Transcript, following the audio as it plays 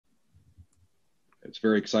It's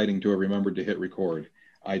very exciting to have remembered to hit record.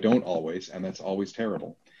 I don't always, and that's always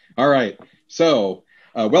terrible. All right, so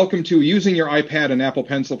welcome to Using Your iPad and Apple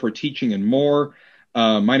Pencil for Teaching and More.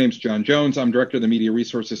 My name's John Jones. I'm director of the Media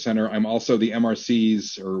Resources Center. I'm also the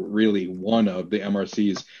MRC's, or really one of the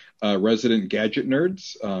MRC's resident gadget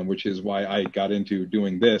nerds, which is why I got into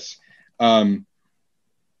doing this. I'm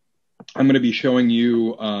going to be showing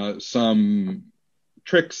you some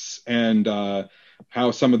tricks and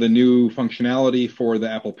how some of the new functionality for the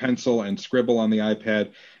Apple Pencil and Scribble on the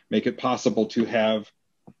iPad make it possible to have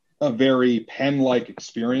a very pen-like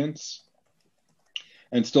experience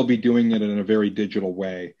and still be doing it in a very digital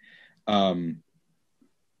way. I'm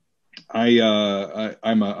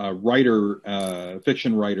a writer,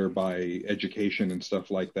 fiction writer by education and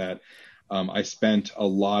stuff like that. I spent a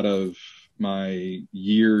lot of my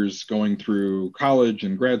years going through college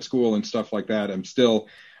and grad school and stuff like that. I'm still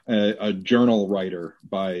a journal writer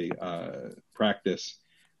by practice,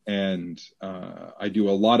 and I do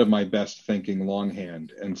a lot of my best thinking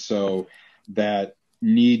longhand. And so that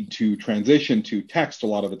need to transition to text a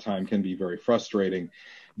lot of the time can be very frustrating.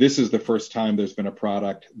 This is the first time there's been a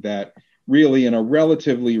product that really, in a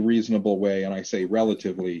relatively reasonable way, and I say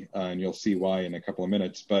relatively, and you'll see why in a couple of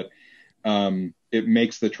minutes, but it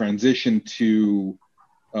makes the transition to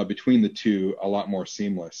between the two a lot more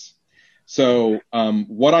seamless. So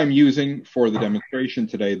what I'm using for the demonstration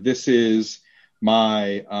today, this is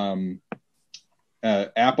my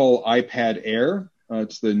Apple iPad Air.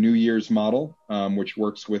 It's the New Year's model, which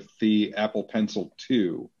works with the Apple Pencil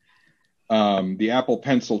 2. The Apple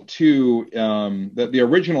Pencil 2, the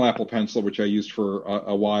original Apple Pencil, which I used for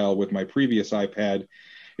a while with my previous iPad,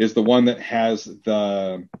 is the one that has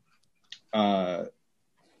the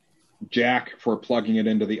jack for plugging it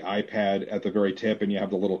into the iPad at the very tip, and you have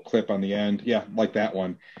the little clip on the end. Yeah, like that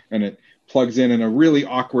one. And it plugs in a really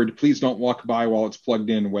awkward, please don't walk by while it's plugged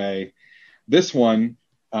in way. This one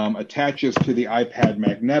attaches to the iPad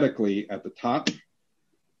magnetically at the top. You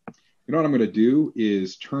know what I'm going to do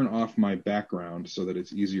is turn off my background so that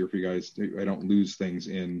it's easier for you guys. I don't lose things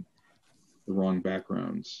in the wrong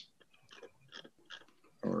backgrounds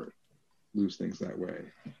or lose things that way.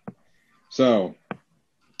 So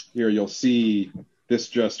here you'll see this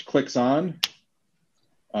just clicks on.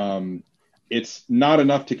 It's not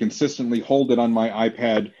enough to consistently hold it on my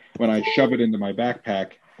iPad when I shove it into my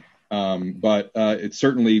backpack, but it's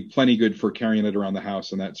certainly plenty good for carrying it around the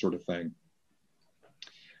house and that sort of thing.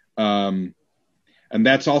 And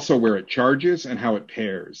that's also where it charges and how it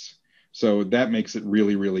pairs. So that makes it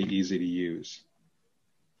really, really easy to use.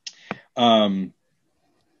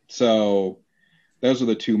 So those are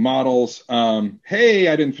the two models. Hey,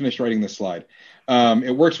 I didn't finish writing this slide.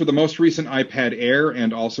 It works with the most recent iPad Air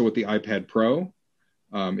and also with the iPad Pro,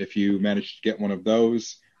 if you manage to get one of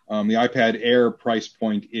those. The iPad Air price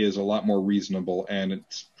point is a lot more reasonable, and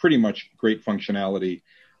it's pretty much great functionality.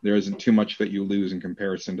 There isn't too much that you lose in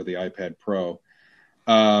comparison to the iPad Pro.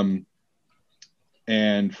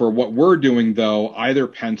 And for what we're doing, though, either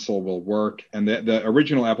pencil will work. And the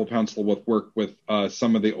original Apple Pencil will work with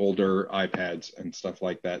some of the older iPads and stuff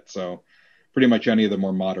like that. So pretty much any of the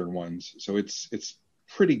more modern ones. So it's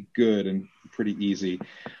pretty good and pretty easy.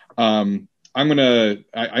 I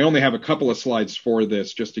only have a couple of slides for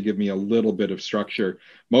this just to give me a little bit of structure.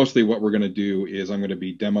 Mostly what we're going to do is I'm going to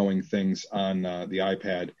be demoing things on the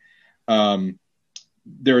iPad.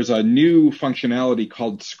 There's a new functionality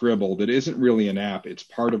called Scribble that isn't really an app. It's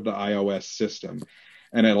part of the iOS system,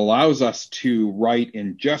 and it allows us to write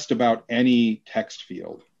in just about any text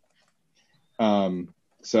field.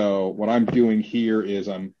 So what I'm doing here is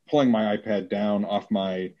I'm pulling my iPad down off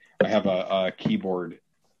I have a keyboard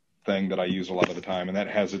thing that I use a lot of the time, and that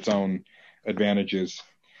has its own advantages.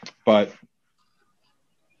 But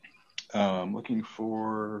looking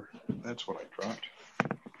for, that's what I dropped.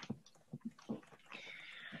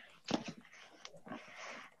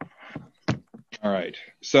 All right,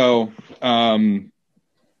 so I'm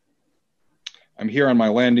here on my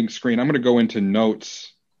landing screen. I'm going to go into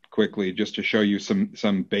notes quickly just to show you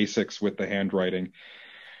some basics with the handwriting.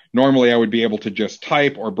 Normally, I would be able to just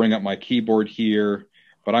type or bring up my keyboard here,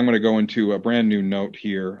 but I'm going to go into a brand new note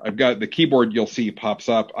here. I've got the keyboard you'll see pops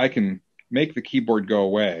up. I can make the keyboard go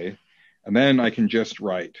away, and then I can just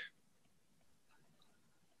write.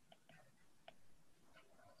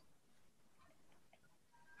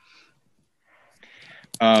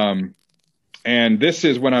 And this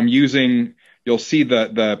is when I'm using, you'll see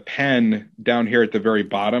the pen down here at the very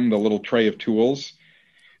bottom, the little tray of tools.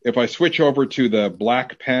 If I switch over to the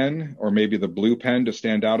black pen or maybe the blue pen to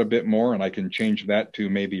stand out a bit more, and I can change that to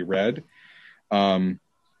maybe red,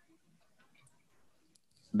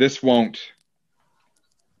 this won't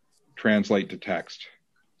translate to text.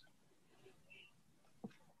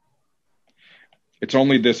 It's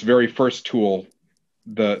only this very first tool,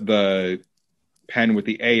 the pen with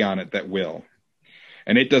the A on it, that will.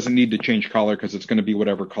 And it doesn't need to change color because it's going to be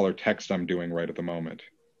whatever color text I'm doing right at the moment.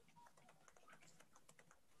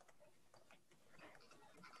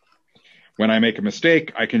 When I make a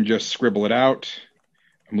mistake, I can just scribble it out.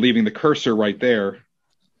 I'm leaving the cursor right there,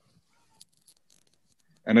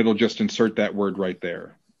 and it'll just insert that word right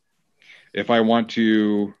there. If I want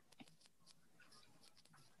to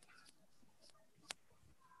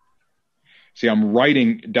see, I'm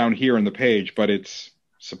writing down here in the page, but it's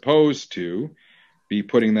supposed to be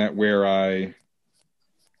putting that where I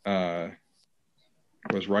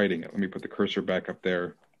was writing it. Let me put the cursor back up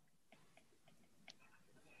there.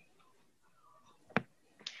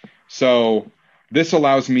 So this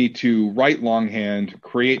allows me to write longhand,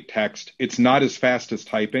 create text. It's not as fast as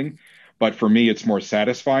typing, but for me, it's more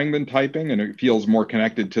satisfying than typing, and it feels more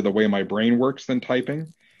connected to the way my brain works than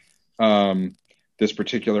typing. This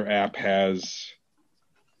particular app has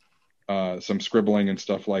some scribbling and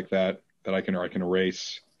stuff like that I can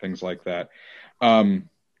erase, things like that. I'm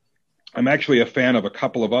actually a fan of a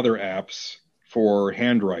couple of other apps for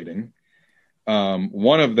handwriting.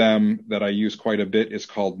 One of them that I use quite a bit is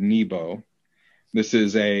called Nebo. This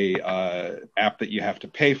is a app that you have to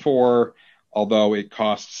pay for, although it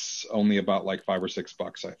costs only about like $5 or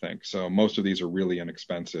 $6, I think. So most of these are really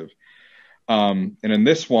inexpensive. And in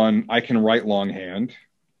this one, I can write longhand.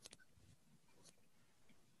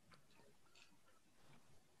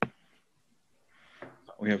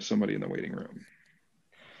 We have somebody in the waiting room.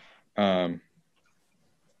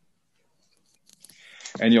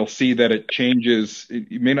 And you'll see that it changes.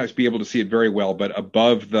 You may not be able to see it very well, but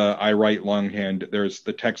above the I write longhand, there's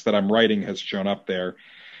the text that I'm writing has shown up there.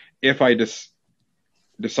 If I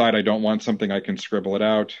decide I don't want something, I can scribble it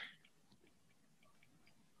out.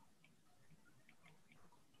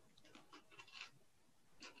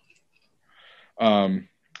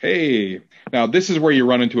 Hey, now this is where you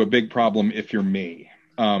run into a big problem if you're me.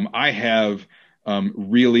 I have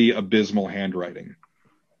really abysmal handwriting.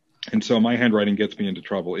 And so my handwriting gets me into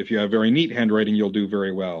trouble. If you have very neat handwriting, you'll do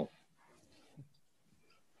very well.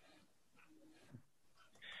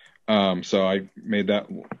 So I made that,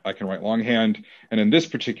 I can write longhand. And in this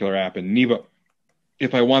particular app, in Nebo,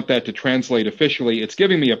 if I want that to translate officially, it's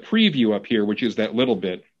giving me a preview up here, which is that little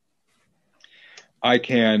bit. I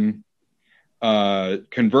can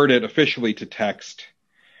convert it officially to text.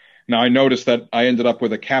 Now I noticed that I ended up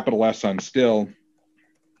with a capital S on still.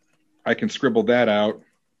 I can scribble that out.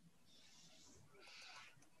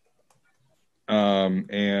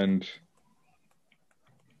 And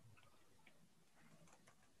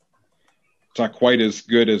it's not quite as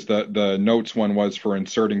good as the notes one was for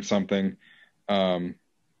inserting something.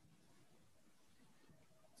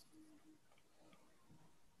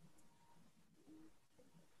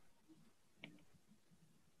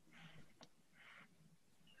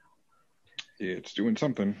 It's doing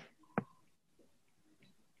something.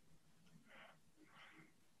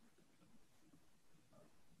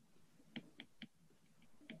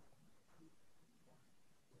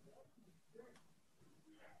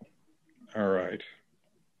 All right.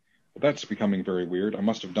 Well, that's becoming very weird. I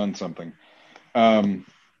must have done something. What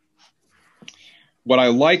I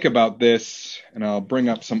like about this, and I'll bring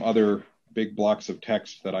up some other big blocks of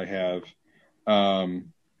text that I have.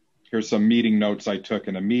 Here's some meeting notes I took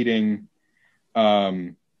in a meeting.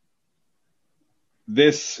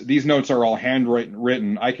 These notes are all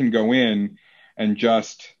handwritten. I can go in and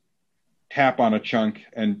just tap on a chunk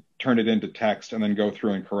and turn it into text and then go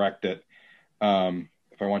through and correct it.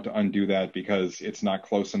 If I want to undo that because it's not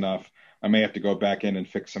close enough, I may have to go back in and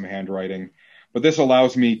fix some handwriting. But this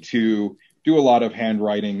allows me to do a lot of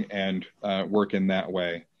handwriting and work in that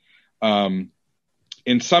way.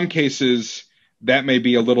 In some cases, that may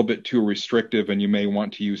be a little bit too restrictive and you may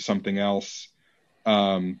want to use something else.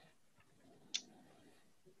 I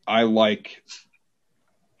like,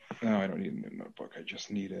 no, I don't need a new notebook. I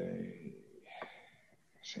just need a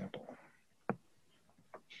sample.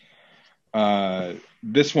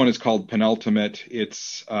 This one is called Penultimate.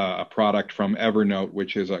 It's a product from Evernote,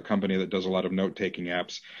 which is a company that does a lot of note-taking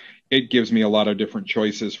apps. It gives me a lot of different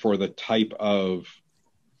choices for the type of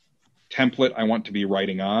template I want to be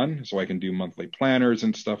writing on, so I can do monthly planners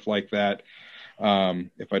and stuff like that.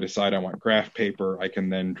 If I decide I want graph paper, I can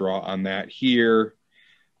then draw on that here.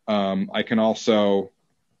 I can also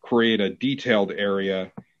create a detailed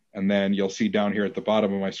area, and then you'll see down here at the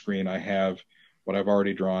bottom of my screen, I have what I've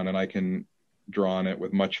already drawn, and I can draw on it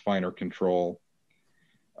with much finer control.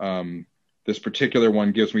 This particular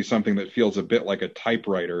one gives me something that feels a bit like a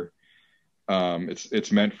typewriter.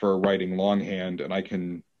 It's meant for writing longhand, and I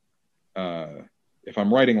can, if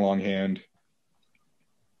I'm writing longhand,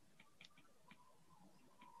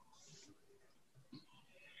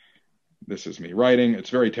 this is me writing. It's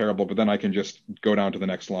very terrible, but then I can just go down to the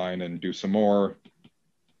next line and do some more.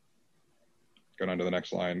 Go down to the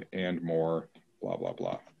next line and more, blah, blah,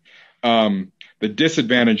 blah. The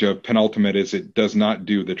disadvantage of penultimate is it does not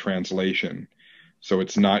do the translation. So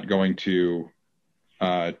it's not going to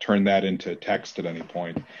turn that into text at any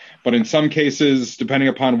point. But in some cases, depending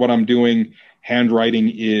upon what I'm doing, handwriting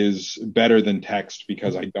is better than text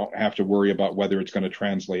because I don't have to worry about whether it's going to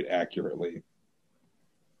translate accurately.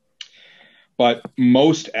 But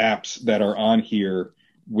most apps that are on here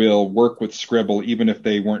will work with Scribble even if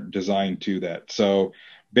they weren't designed to that. So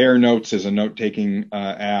Bear Notes is a note-taking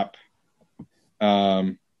app.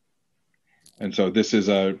 And so this is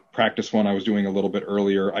a practice one I was doing a little bit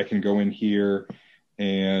earlier. I can go in here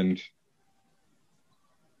and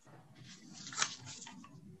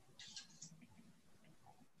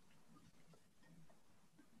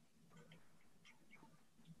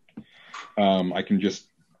I can just,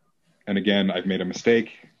 and again, I've made a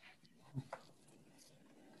mistake.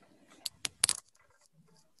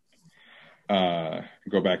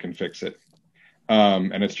 Go back and fix it.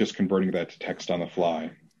 And it's just converting that to text on the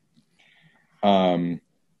fly.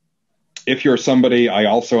 If you're somebody, I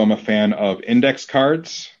also am a fan of index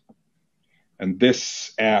cards. And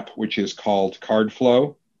this app, which is called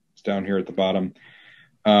CardFlow, it's down here at the bottom,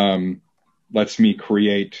 lets me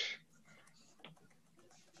create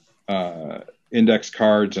index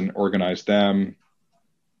cards and organize them.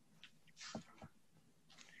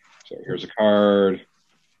 So here's a card,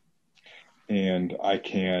 and I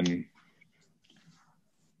can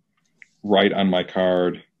write on my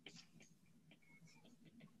card.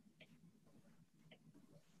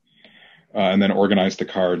 And then organize the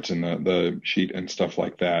cards in the sheet and stuff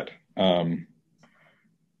like that.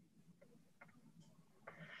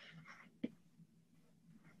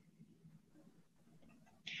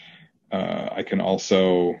 I can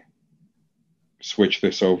also switch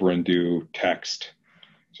this over and do text.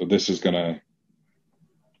 So this is going to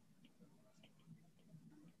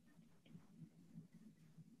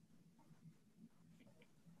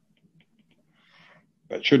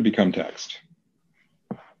that should become text.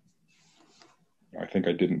 I think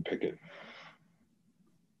I didn't pick it.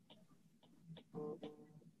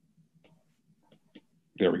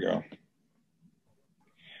 There we go.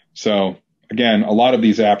 So again, a lot of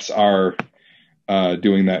these apps are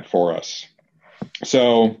doing that for us.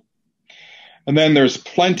 So, and then there's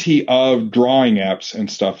plenty of drawing apps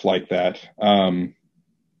and stuff like that.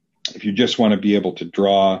 If you just want to be able to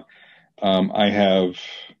draw, I have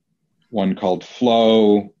one called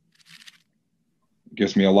Flow. It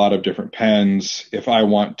gives me a lot of different pens. If I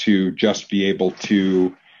want to just be able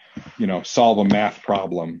to, solve a math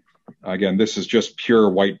problem, again, this is just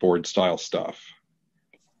pure whiteboard style stuff.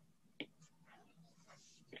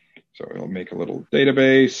 So it'll make a little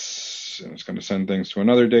database, and it's going to send things to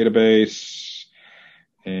another database,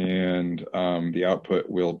 and the output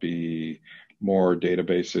will be more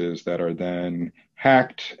databases that are then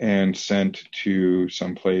hacked and sent to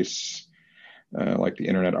someplace like the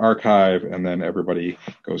Internet Archive, and then everybody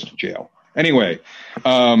goes to jail. Anyway,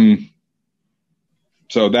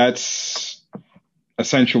 so that's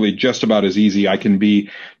essentially just about as easy. I can be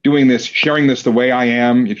doing this, sharing this the way I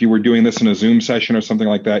am. If you were doing this in a Zoom session or something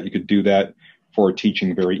like that, you could do that for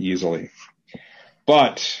teaching very easily.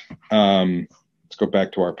 But let's go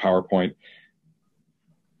back to our PowerPoint.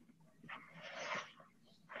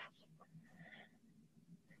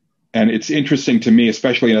 And it's interesting to me,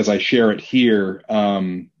 especially as I share it here,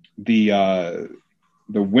 the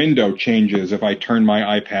window changes. If I turn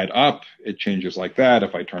my iPad up, it changes like that.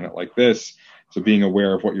 If I turn it like this, so being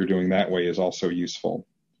aware of what you're doing that way is also useful.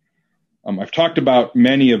 I've talked about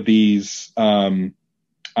many of these. I'm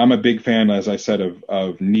a big fan, as I said,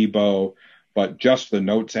 of Nebo, but just the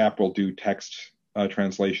Notes app will do text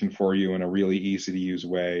translation for you in a really easy to use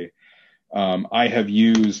way. I have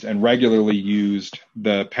used and regularly used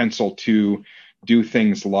the pencil to do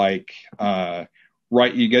things like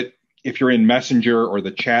if you're in Messenger or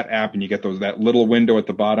the chat app and you get that little window at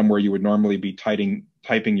the bottom where you would normally be typing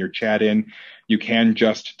your chat in, you can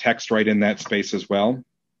just text right in that space as well.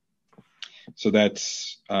 So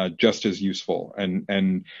that's just as useful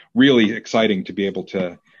and really exciting to be able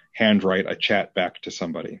to handwrite a chat back to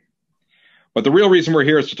somebody. But the real reason we're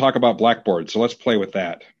here is to talk about Blackboard. So let's play with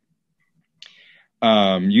that.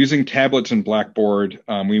 Using tablets and Blackboard,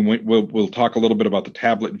 we'll talk a little bit about the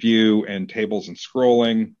tablet view and tables and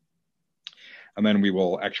scrolling, and then we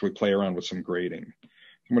will actually play around with some grading.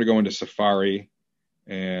 I'm going to go into Safari,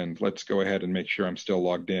 and let's go ahead and make sure I'm still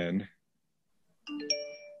logged in.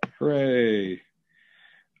 Hooray.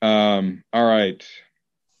 All right.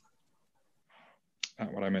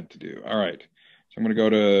 Not what I meant to do. All right. So I'm going to go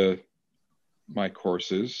to my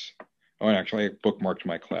courses. Oh, and actually I bookmarked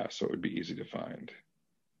my class, so it would be easy to find.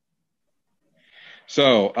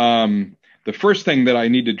 So the first thing that I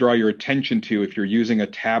need to draw your attention to, if you're using a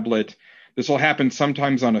tablet, this will happen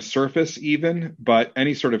sometimes on a Surface even, but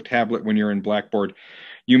any sort of tablet when you're in Blackboard,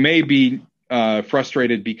 you may be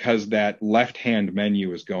frustrated because that left-hand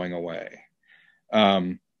menu is going away.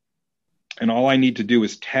 And all I need to do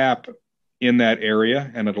is tap in that area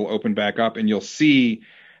and it'll open back up, and you'll see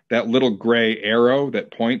that little gray arrow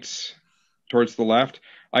that points towards the left.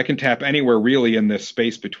 I can tap anywhere really in this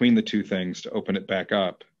space between the two things to open it back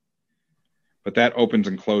up. But that opens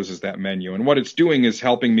and closes that menu. And what it's doing is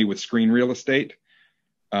helping me with screen real estate.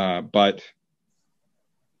 But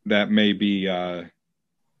that may be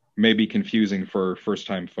confusing for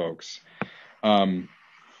first-time folks. And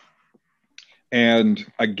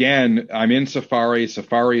again, I'm in Safari.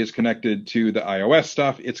 Safari is connected to the iOS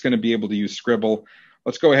stuff. It's going to be able to use Scribble.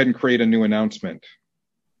 Let's go ahead and create a new announcement.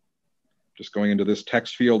 Just going into this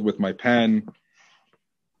text field with my pen.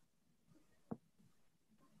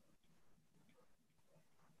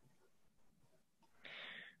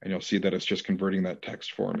 And you'll see that it's just converting that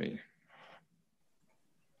text for me.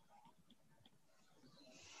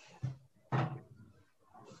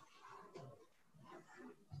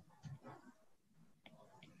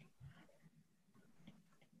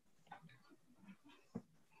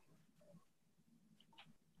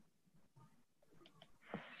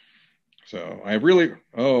 So I really,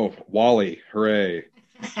 oh, Wally, hooray.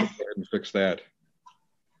 Let's go ahead and fix that.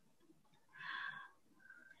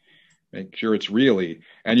 Make sure it's really.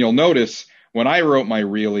 And you'll notice when I wrote my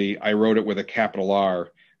really, I wrote it with a capital R,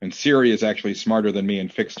 and Siri is actually smarter than me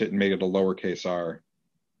and fixed it and made it a lowercase r.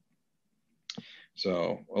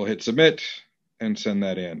 So I'll hit submit and send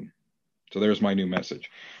that in. So there's my new message.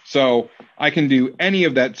 So I can do any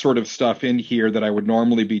of that sort of stuff in here that I would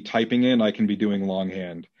normally be typing in. I can be doing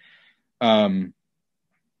longhand.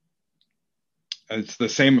 It's the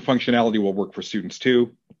same functionality will work for students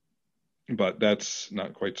too, but that's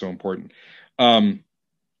not quite so important.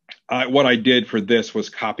 What I did for this was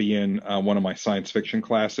copy in one of my science fiction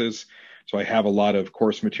classes. So I have a lot of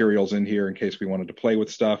course materials in here in case we wanted to play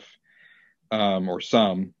with stuff, or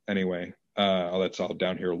some anyway. That's all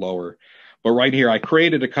down here lower. But right here, I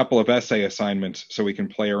created a couple of essay assignments so we can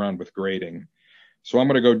play around with grading. So I'm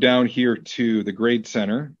going to go down here to the Grade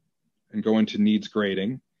Center and go into Needs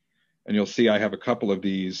Grading. And you'll see I have a couple of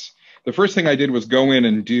these. The first thing I did was go in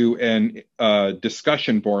and do an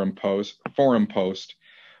discussion forum post.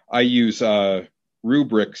 I use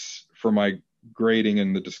rubrics for my grading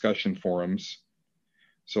in the discussion forums.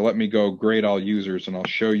 So let me go grade all users, and I'll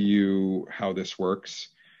show you how this works.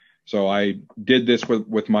 So I did this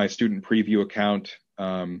with my student preview account. Here,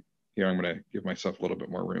 I'm going to give myself a little bit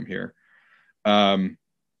more room here.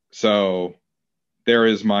 So there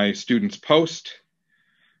is my student's post.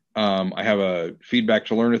 I have a feedback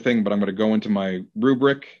to learner thing, but I'm going to go into my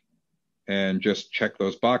rubric and just check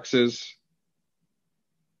those boxes.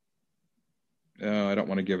 I don't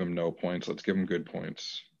want to give him no points. Let's give him good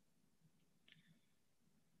points.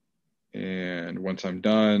 And once I'm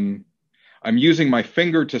done, I'm using my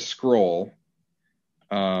finger to scroll,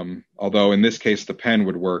 although in this case, the pen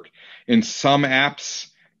would work. In some apps,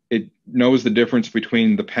 it knows the difference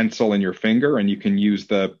between the pencil and your finger, and you can use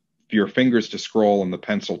your fingers to scroll and the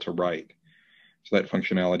pencil to write. So that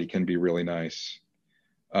functionality can be really nice.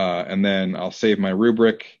 And then I'll save my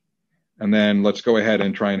rubric, and then let's go ahead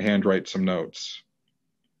and try and handwrite some notes.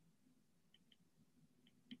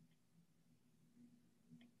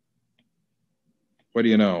 What do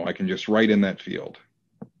you know? I can just write in that field.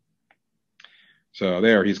 So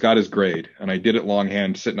there, he's got his grade, and I did it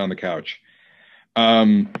longhand sitting on the couch.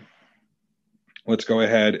 Let's go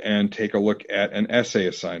ahead and take a look at an essay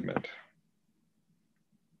assignment.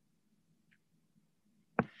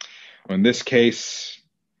 In this case,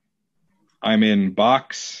 I'm in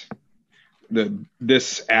Box.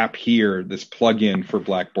 This app here, this plugin for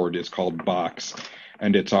Blackboard is called Box,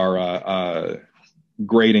 and it's our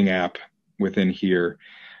grading app within here.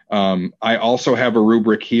 I also have a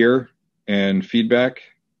rubric here and feedback.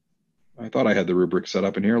 I thought I had the rubric set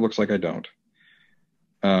up in here. Looks like I don't.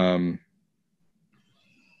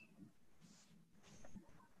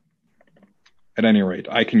 At any rate,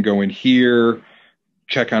 I can go in here,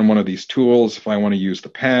 check on one of these tools if I want to use the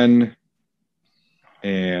pen,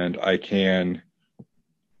 and I can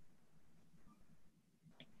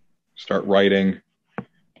start writing.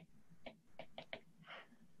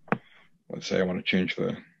 let's say I want to change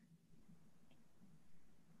the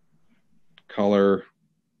color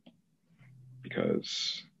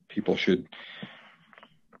because people should.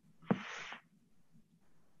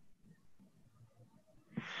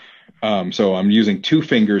 So I'm using 2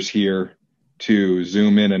 fingers here to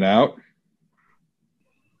zoom in and out.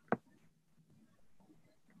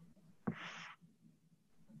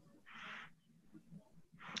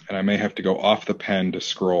 And I may have to go off the pen to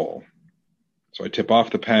scroll. So I tip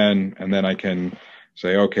off the pen and then I can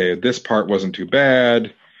say, okay, this part wasn't too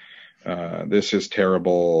bad. This is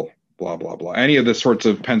terrible, blah, blah, blah. Any of the sorts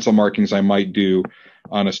of pencil markings I might do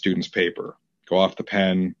on a student's paper. Go off the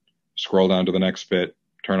pen, scroll down to the next bit,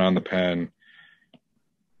 turn on the pen.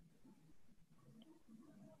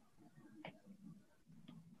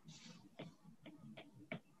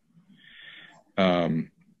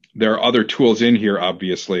 There are other tools in here,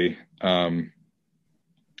 obviously.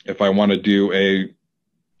 If I want to do a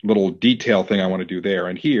little detail thing I want to do there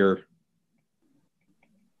and here,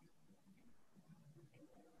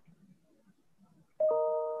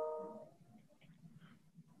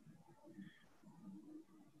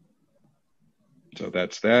 so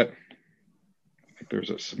that's that. I think there's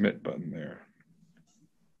a submit button there.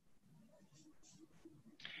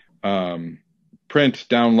 Print,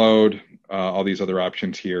 download, all these other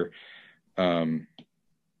options here.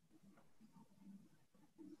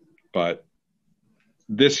 But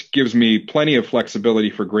this gives me plenty of flexibility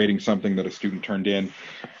for grading something that a student turned in.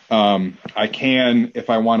 I can, if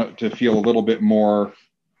I want it to feel a little bit more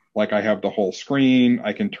like I have the whole screen,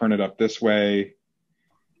 I can turn it up this way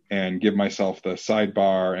and give myself the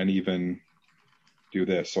sidebar and even do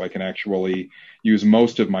this. So I can actually use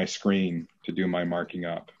most of my screen to do my marking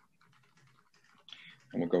up.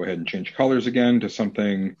 And we'll go ahead and change colors again to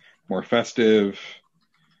something more festive.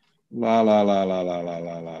 La, la, la, la, la, la,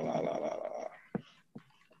 la, la, la, la, la.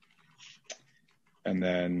 And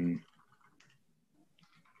then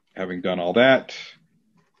having done all that,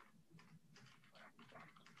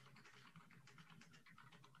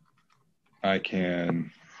 I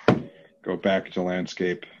can go back to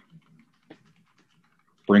landscape,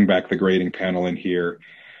 bring back the grading panel in here.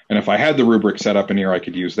 And if I had the rubric set up in here, I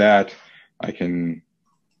could use that. I can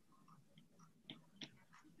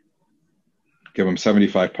give them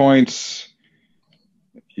 75 points.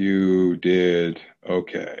 You did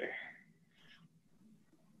okay.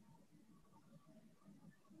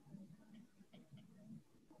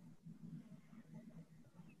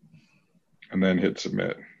 And then hit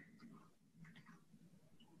submit.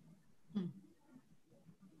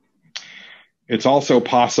 It's also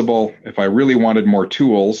possible if I really wanted more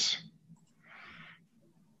tools.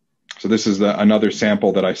 So this is another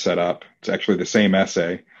sample that I set up. It's actually the same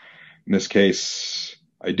essay. In this case,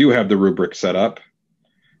 I do have the rubric set up.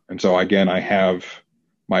 And so again, I have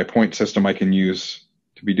my point system I can use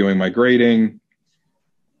to be doing my grading.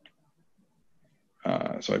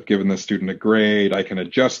 So I've given the student a grade. I can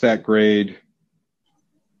adjust that grade.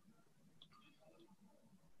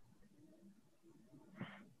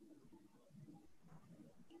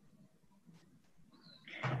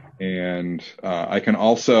 And I can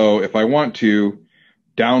also, if I want to,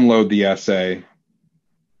 download the essay.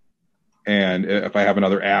 And if I have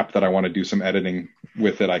another app that I want to do some editing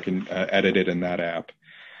with it, I can edit it in that app.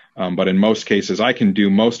 But in most cases, I can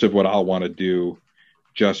do most of what I'll want to do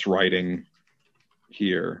just writing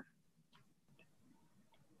here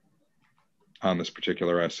on this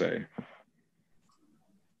particular essay.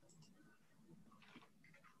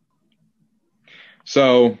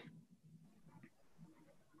 So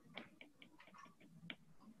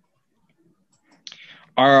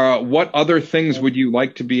what other things would you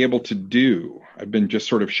like to be able to do? I've been just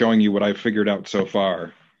sort of showing you what I've figured out so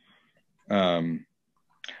far. A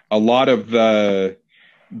lot of the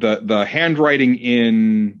handwriting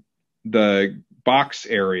in the box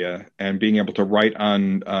area and being able to write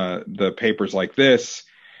on the papers like this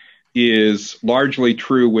is largely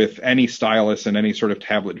true with any stylus and any sort of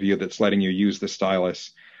tablet view that's letting you use the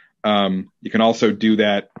stylus. You can also do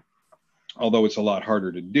that, although it's a lot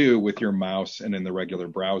harder to do with your mouse and in the regular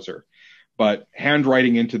browser. But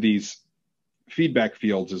handwriting into these feedback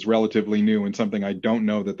fields is relatively new and something I don't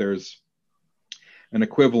know that there's an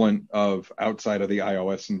equivalent of outside of the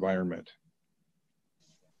iOS environment.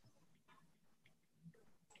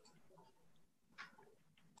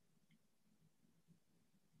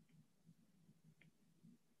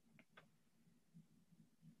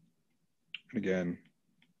 Again,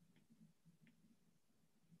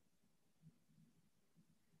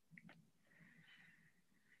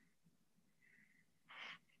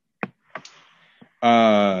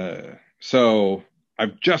 so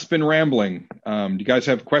I've just been rambling. Do you guys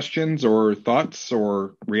have questions or thoughts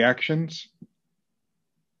or reactions?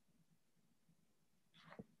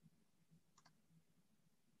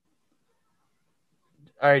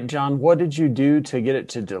 All right, John, what did you do to get it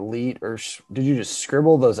to delete, or did you just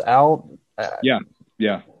scribble those out? Yeah,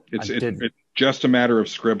 yeah. I It's did. just a matter of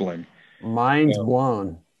scribbling. Mind's So,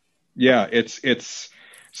 blown. yeah, it's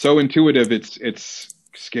so intuitive. It's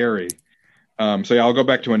scary. So yeah, I'll go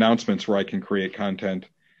back to announcements where I can create content.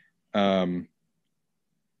 Um,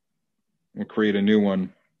 we'll create a new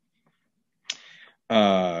one.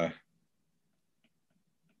 Uh,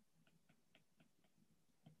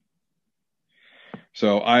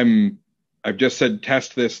 so I've just said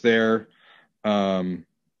test this there. Um,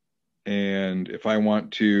 and if I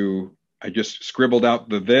want to, I just scribbled out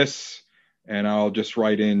the this, and I'll just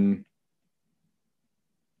write in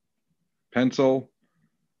pencil,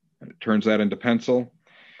 and it turns that into pencil.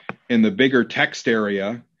 In the bigger text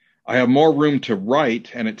area, I have more room to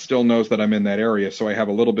write, and it still knows that I'm in that area, so I have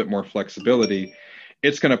a little bit more flexibility.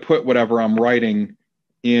 It's going to put whatever I'm writing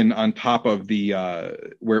in on top of the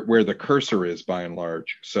where the cursor is, by and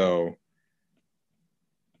large. So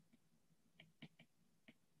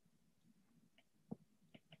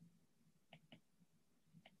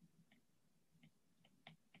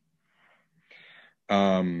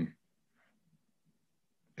um,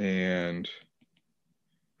 and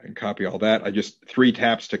I can copy all that. I just 3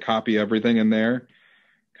 taps to copy everything in there.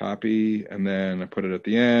 Copy, and then I put it at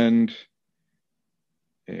the end.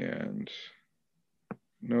 And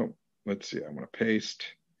nope, let's see, I want to paste.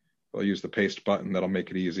 I'll use the paste button. That'll make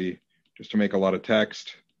it easy just to make a lot of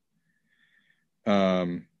text.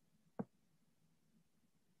 Um,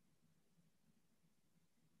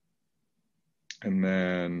 and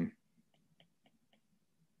then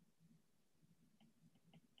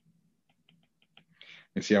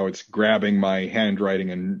you see how it's grabbing my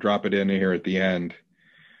handwriting and drop it in here at the end.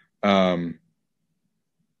 Um,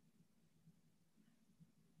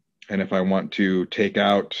 and if I want to take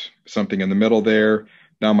out something in the middle there,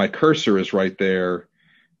 now my cursor is right there.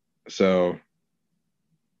 So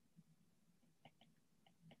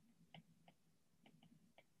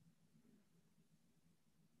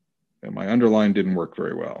and my underline didn't work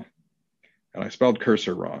very well. And I spelled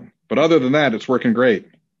cursor wrong. But other than that, it's working great.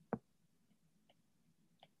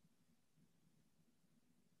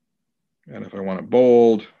 And if I want it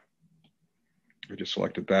bold, I just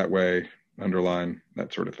select it that way, underline,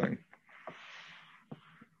 that sort of thing.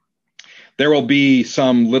 There will be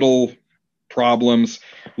some little problems.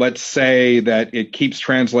 Let's say that it keeps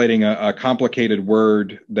translating a complicated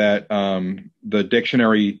word that the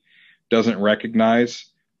dictionary doesn't recognize.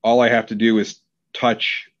 All I have to do is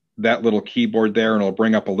touch that little keyboard there, and it'll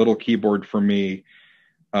bring up a little keyboard for me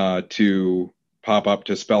to pop up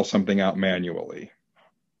to spell something out manually.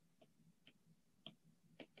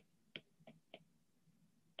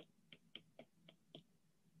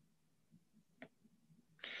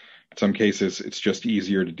 In some cases, it's just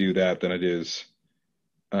easier to do that than it is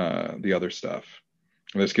the other stuff.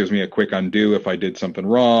 And this gives me a quick undo if I did something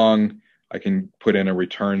wrong. I can put in a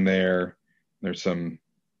return there. There's some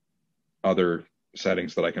other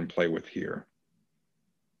settings that I can play with here.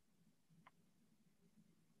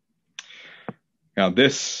 Now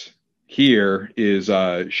this here is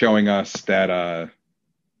showing us that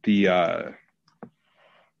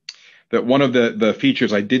that one of the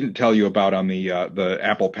features I didn't tell you about on the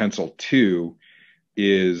Apple Pencil 2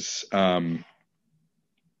 is that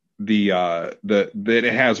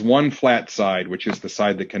it has one flat side, which is the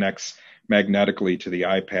side that connects magnetically to the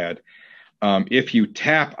iPad. If you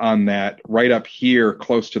tap on that right up here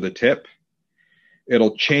close to the tip,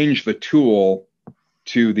 it'll change the tool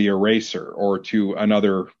to the eraser or to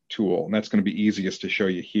another tool. And that's going to be easiest to show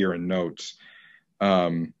you here in Notes.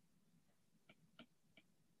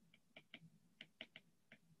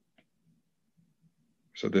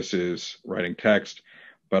 So this is writing text,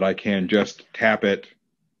 but I can just tap it,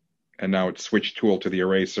 and now it's switched tool to the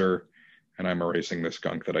eraser, and I'm erasing this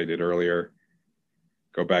gunk that I did earlier.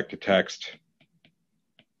 Go back to text.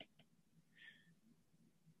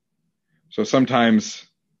 So sometimes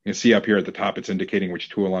you see up here at the top, it's indicating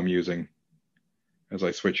which tool I'm using as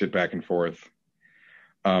I switch it back and forth.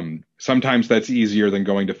 Sometimes that's easier than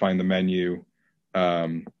going to find the menu.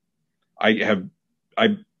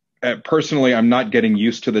 Personally, I'm not getting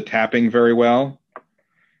used to the tapping very well.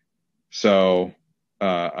 So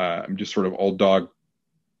I'm just sort of old dog,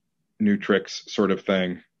 new tricks sort of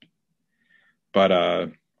thing.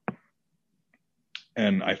 But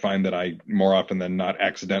and I find that I more often than not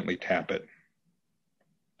accidentally tap it.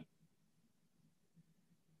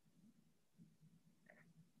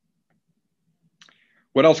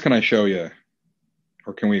 What else can I show you?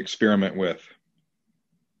 Or can we experiment with?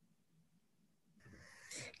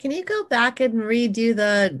 Can you go back and redo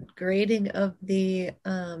the grading of the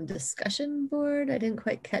discussion board? I didn't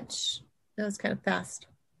quite catch. That was kind of fast.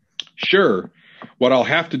 Sure. What I'll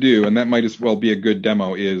have to do, and that might as well be a good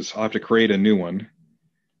demo, is I'll have to create a new one.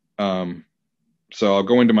 Um, so I'll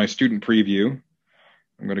go into my student preview.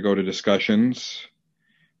 I'm going to go to discussions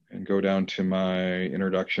and go down to my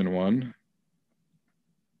introduction one.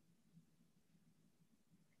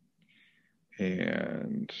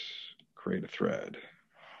 And create a thread.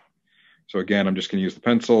 So again, I'm just going to use the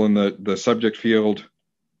pencil in the subject field.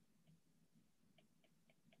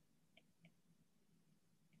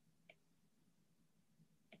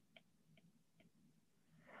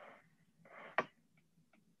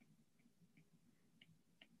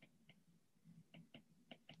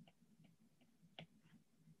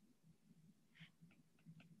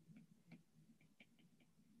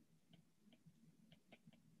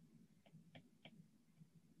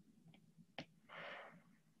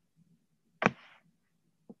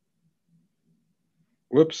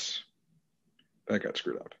 Whoops, that got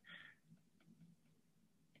screwed up.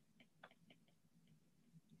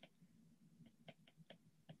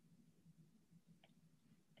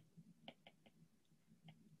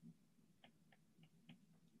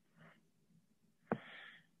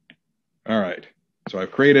 All right, so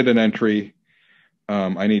I've created an entry.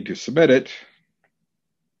 I need to submit it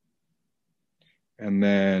and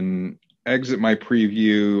then exit my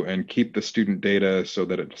preview and keep the student data so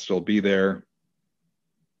that it'll still be there.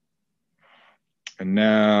 And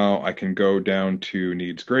now I can go down to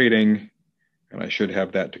needs grading, and I should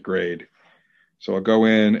have that to grade. So I'll go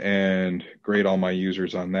in and grade all my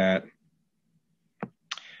users on that.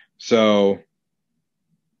 So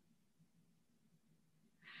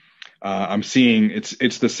I'm seeing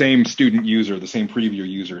it's the same student user, the same preview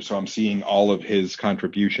user. So I'm seeing all of his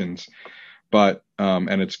contributions, but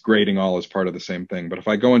and it's grading all as part of the same thing. But if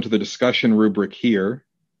I go into the discussion rubric here,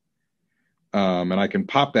 and I can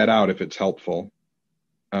pop that out if it's helpful,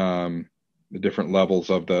 the different levels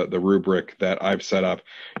of the rubric that I've set up.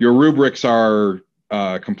 Your rubrics are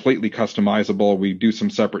completely customizable. We do some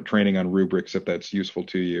separate training on rubrics if that's useful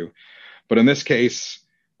to you. But in this case,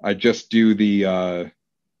 I just do the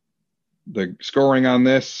scoring on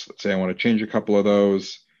this. Let's say I want to change a couple of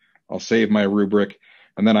those. I'll save my rubric,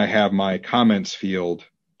 and then I have my comments field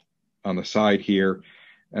on the side here.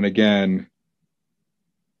 And again,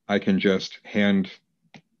 I can just handwrite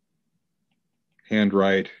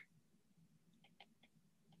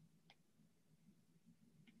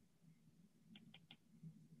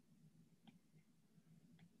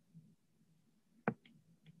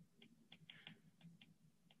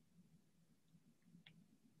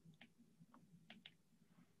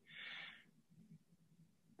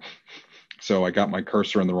so I got my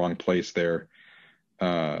cursor in the wrong place there.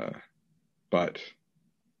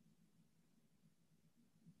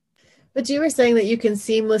 But you were saying that you can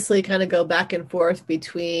seamlessly kind of go back and forth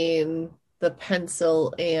between the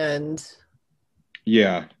pencil and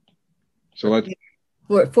yeah. So let's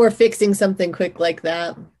for fixing something quick like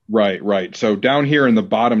that. right. So down here in the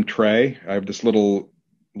bottom tray, I have this little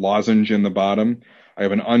lozenge in the bottom. I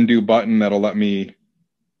have an undo button that'll let me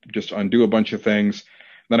just undo a bunch of things.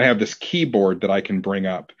 Then I have this keyboard that I can bring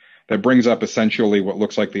up that brings up essentially what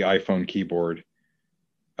looks like the iPhone keyboard.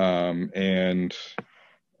 And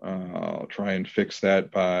I'll try and fix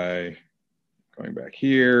that by going back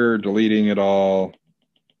here, deleting it all.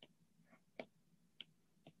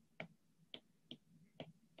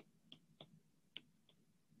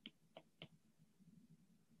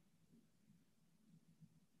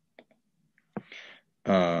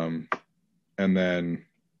 And then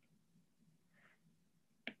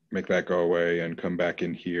make that go away and come back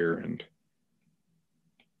in here and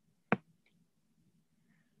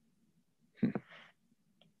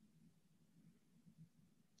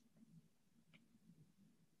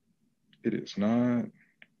it is not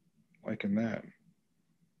liking that.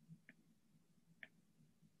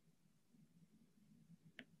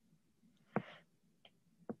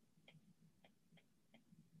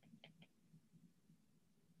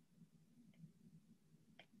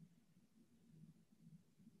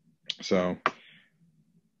 So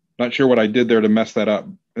not sure what I did there to mess that up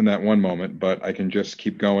in that one moment, but I can just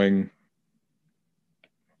keep going.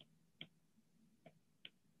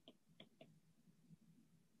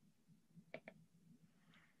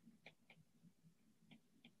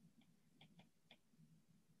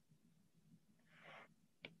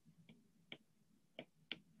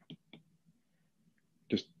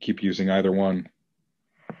 Just keep using either one.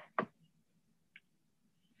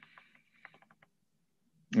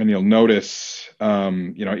 And you'll notice,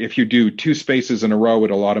 if you do two spaces in a row,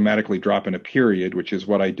 it'll automatically drop in a period, which is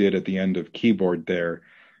what I did at the end of keyboard there.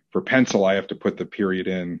 For pencil, I have to put the period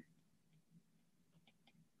in.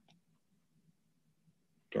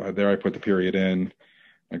 There I put the period in.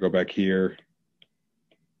 I go back here.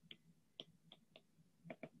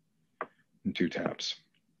 And 2 taps.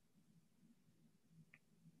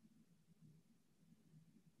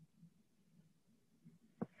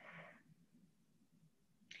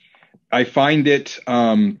 I find it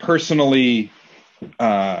personally,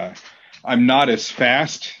 I'm not as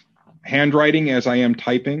fast handwriting as I am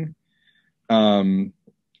typing.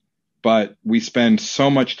 But we spend so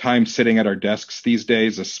much time sitting at our desks these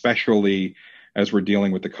days, especially as we're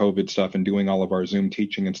dealing with the COVID stuff and doing all of our Zoom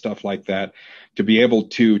teaching and stuff like that, to be able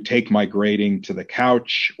to take my grading to the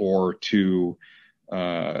couch or to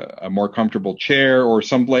a more comfortable chair or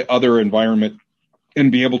some other environment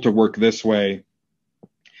and be able to work this way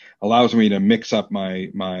allows me to mix up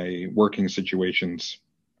my working situations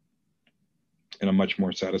in a much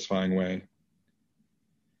more satisfying way.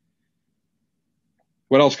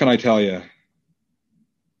 What else can I tell you?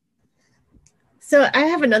 So I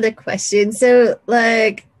have another question. So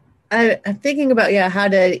like I'm thinking about how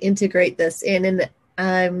to integrate this in, and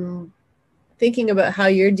I'm thinking about how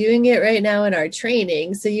you're doing it right now in our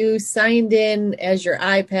training. So you signed in as your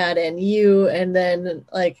iPad and then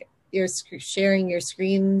like you're sharing your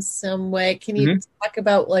screen some way. Can you talk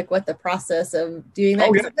about like what the process of doing that?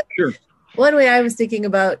 Oh, yeah, sure. One way I was thinking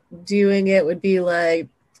about doing it would be like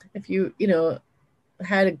if you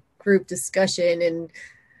had a group discussion, and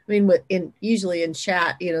I mean, usually in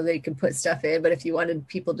chat, they can put stuff in, but if you wanted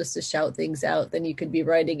people just to shout things out, then you could be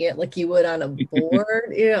writing it like you would on a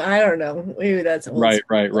board. I don't know. Maybe that's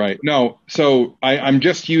right. No, so I'm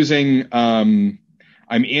just using. I'm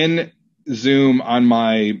in Zoom on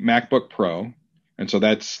my MacBook Pro, and so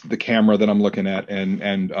that's the camera that I'm looking at,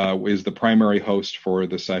 and is the primary host for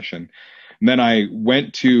the session. And then I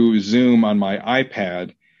went to Zoom on my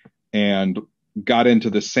iPad and got into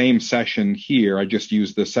the same session here. I just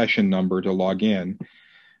used the session number to log in.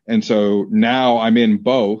 And so now I'm in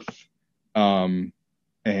both. And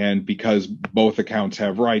because both accounts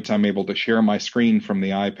have rights, I'm able to share my screen from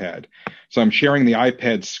the iPad. So I'm sharing the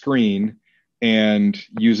iPad screen and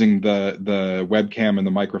using the webcam and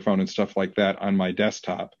the microphone and stuff like that on my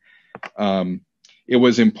desktop. It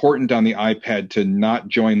was important on the iPad to not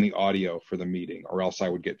join the audio for the meeting, or else I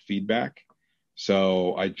would get feedback.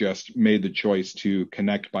 So I just made the choice to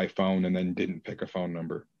connect by phone and then didn't pick a phone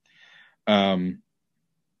number.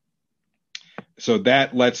 So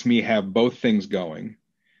that lets me have both things going.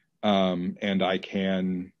 And I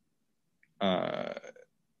can,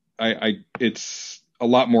 it's a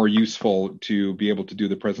lot more useful to be able to do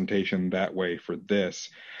the presentation that way for this.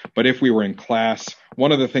 But if we were in class,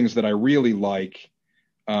 one of the things that I really like,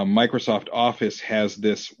 Microsoft Office has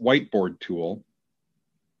this whiteboard tool,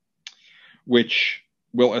 which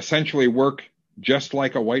will essentially work just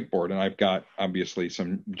like a whiteboard. And I've got obviously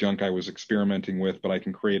some junk I was experimenting with, but I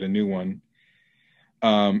can create a new one.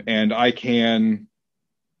 And I can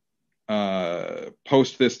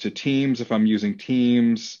post this to Teams if I'm using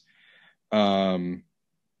Teams. I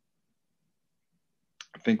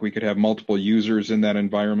think we could have multiple users in that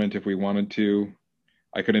environment if we wanted to.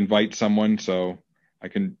 I could invite someone, so I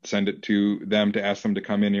can send it to them to ask them to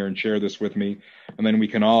come in here and share this with me. And then we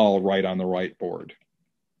can all write on the whiteboard.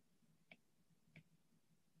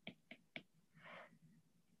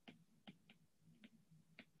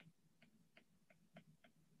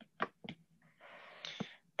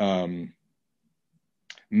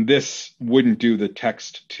 This wouldn't do the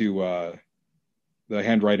text to the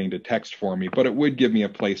handwriting to text for me, but it would give me a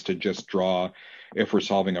place to just draw if we're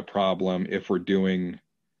solving a problem, if we're doing,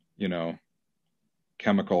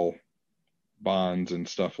 chemical bonds and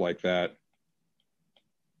stuff like that.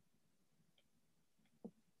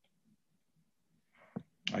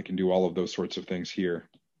 I can do all of those sorts of things here.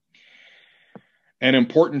 An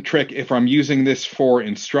important trick, if I'm using this for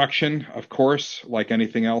instruction, of course, like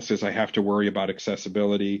anything else, is I have to worry about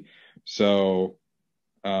accessibility. So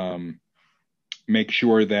make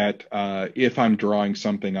sure that if I'm drawing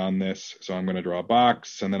something on this, so I'm going to draw a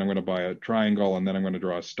box, and then I'm going to buy a triangle, and then I'm going to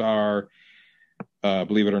draw a star.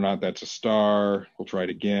 Believe it or not, that's a star. We'll try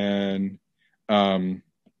it again. Yeah,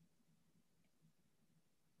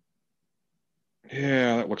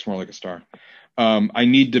 that looks more like a star. I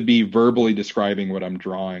need to be verbally describing what I'm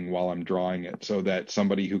drawing while I'm drawing it so that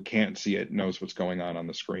somebody who can't see it knows what's going on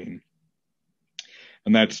the screen.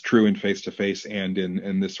 And that's true in face-to-face and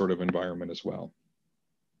in this sort of environment as well.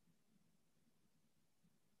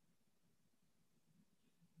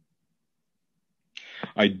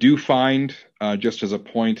 I do find, just as a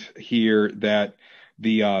point here, that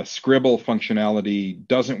the scribble functionality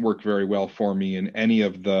doesn't work very well for me in any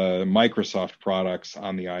of the Microsoft products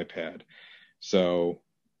on the iPad. So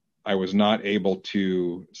I was not able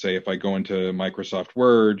to, say, if I go into Microsoft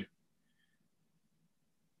Word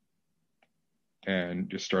and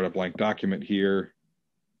just start a blank document here,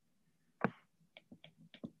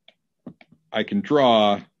 I can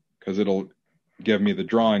draw because it'll give me the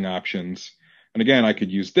drawing options. And again, I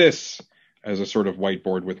could use this as a sort of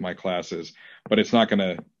whiteboard with my classes, but it's not going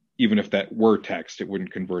to, even if that were text, it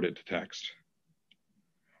wouldn't convert it to text.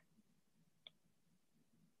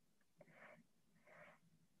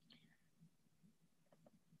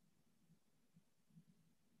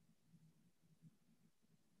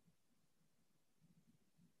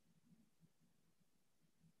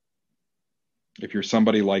 If you're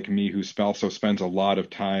somebody like me who also spends a lot of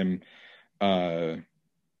time at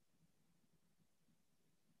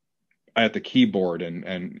the keyboard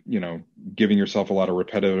and giving yourself a lot of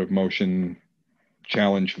repetitive motion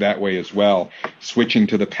challenge that way as well, switching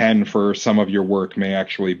to the pen for some of your work may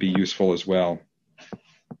actually be useful as well.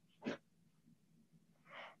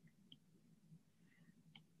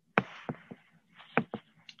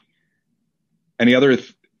 Any other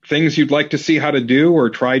things you'd like to see how to do or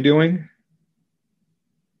try doing?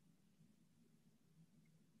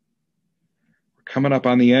 We're coming up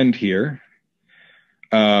on the end here.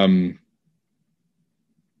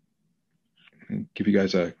 Give you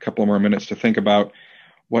guys a couple more minutes to think about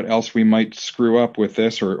what else we might screw up with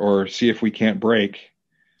this, or see if we can't break.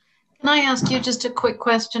 Can I ask you just a quick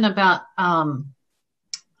question about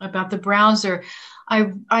the browser?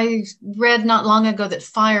 I read not long ago that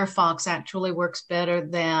Firefox actually works better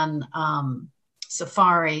than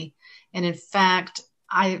Safari, and in fact,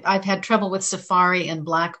 I've had trouble with Safari and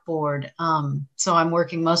Blackboard, so I'm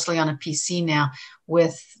working mostly on a PC now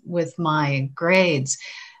with my grades,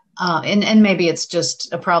 and maybe it's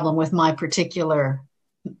just a problem with my particular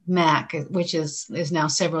Mac, which is now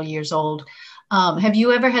several years old. Have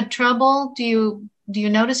you ever had trouble? Do you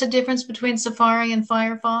notice a difference between Safari and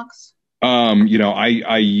Firefox?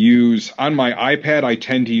 I use on my iPad, I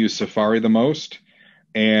tend to use Safari the most,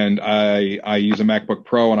 and I use a MacBook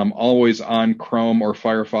Pro, and I'm always on Chrome or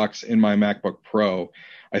Firefox in my MacBook Pro.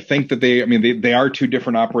 I think that they are two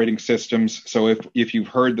different operating systems. So if you've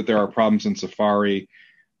heard that there are problems in Safari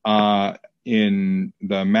in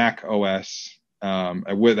the Mac OS,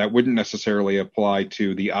 that wouldn't necessarily apply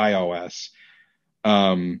to the iOS.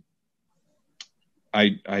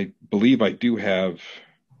 I believe I do have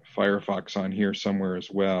Firefox on here somewhere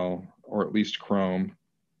as well, or at least Chrome.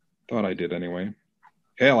 Thought I did anyway.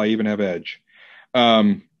 Hell, I even have Edge.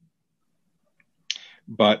 But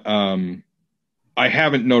I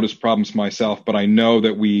haven't noticed problems myself, but I know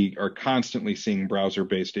that we are constantly seeing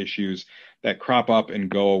browser-based issues that crop up and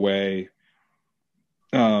go away,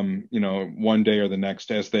 one day or the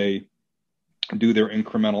next as they do their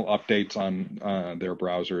incremental updates on their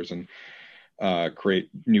browsers and create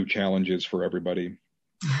new challenges for everybody.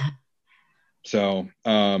 So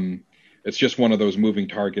it's just one of those moving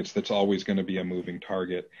targets that's always going to be a moving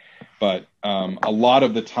target. But a lot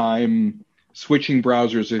of the time, switching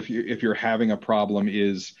browsers, if you're having a problem,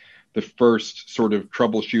 is the first sort of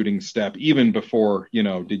troubleshooting step, even before,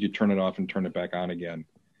 did you turn it off and turn it back on again?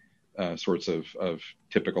 Sorts of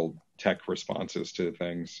typical tech responses to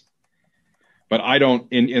things. But I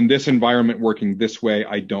don't, in this environment working this way,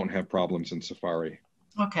 I don't have problems in Safari.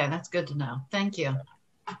 Okay, that's good to know. Thank you.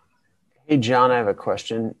 Hey, John, I have a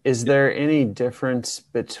question. Is there any difference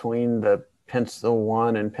between the Pencil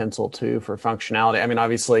 1 and Pencil 2 for functionality? I mean,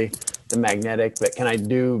 obviously the magnetic, but can I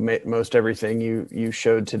do most everything you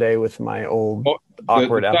showed today with my old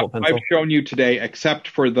awkward Apple Pencil? I've shown you today, except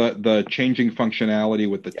for the changing functionality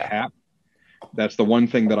with the tap. That's the one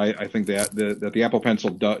thing that I think that the Apple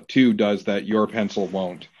Pencil 2 does that your pencil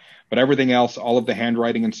won't. But everything else, all of the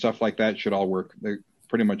handwriting and stuff like that, should all work. They're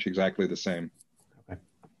pretty much exactly the same. Okay.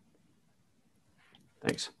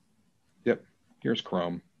 Thanks. Yep. Here's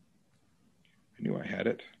Chrome. I knew I had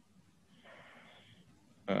it.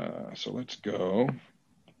 So let's go.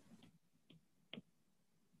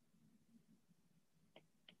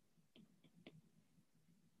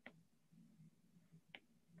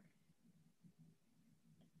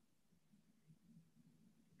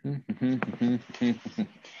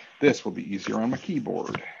 This will be easier on my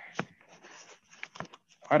keyboard.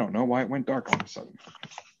 I don't know why it went dark all of a sudden.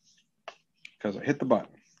 Because I hit the button.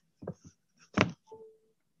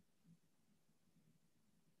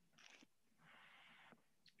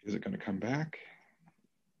 Is it going to come back?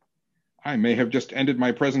 I may have just ended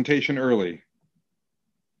my presentation early.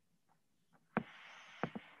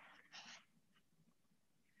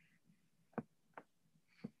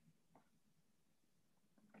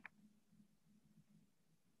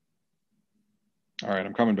 All right,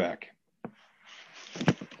 I'm coming back.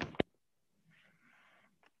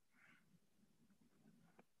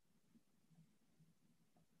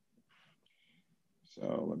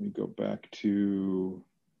 So let me go back to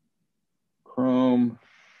Chrome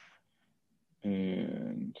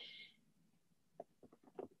and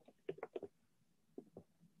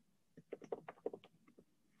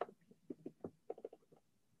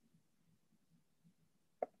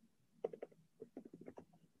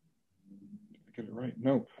get it right.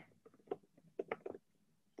 Nope.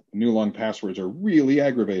 New long passwords are really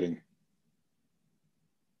aggravating.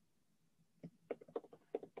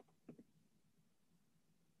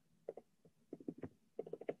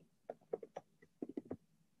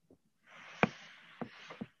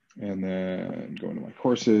 And then go into my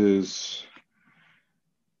courses.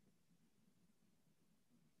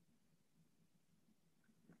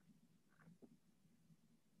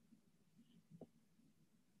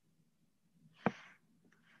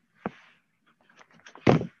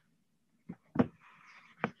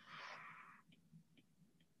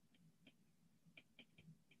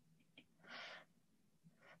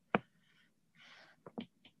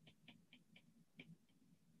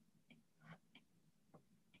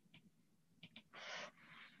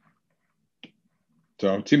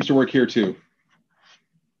 So it seems to work here too.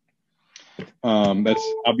 That's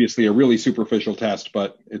obviously a really superficial test,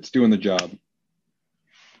 but it's doing the job.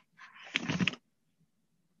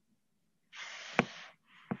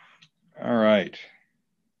 All right.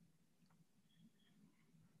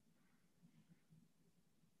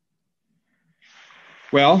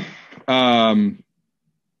 Well,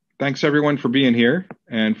 thanks everyone for being here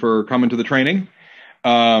and for coming to the training.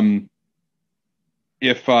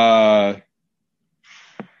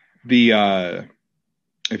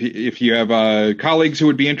 If you have colleagues who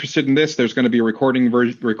would be interested in this, there's going to be a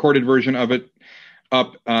recorded version of it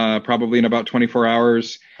up probably in about 24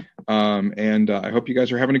 hours. And I hope you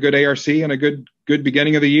guys are having a good ARC and a good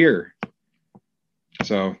beginning of the year.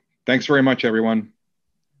 So thanks very much, everyone.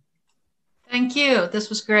 Thank you. This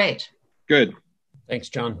was great. Good. Thanks,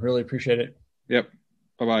 John. Really appreciate it. Yep.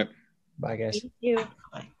 Bye-bye. Bye, guys. Thank you.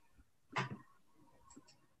 Bye.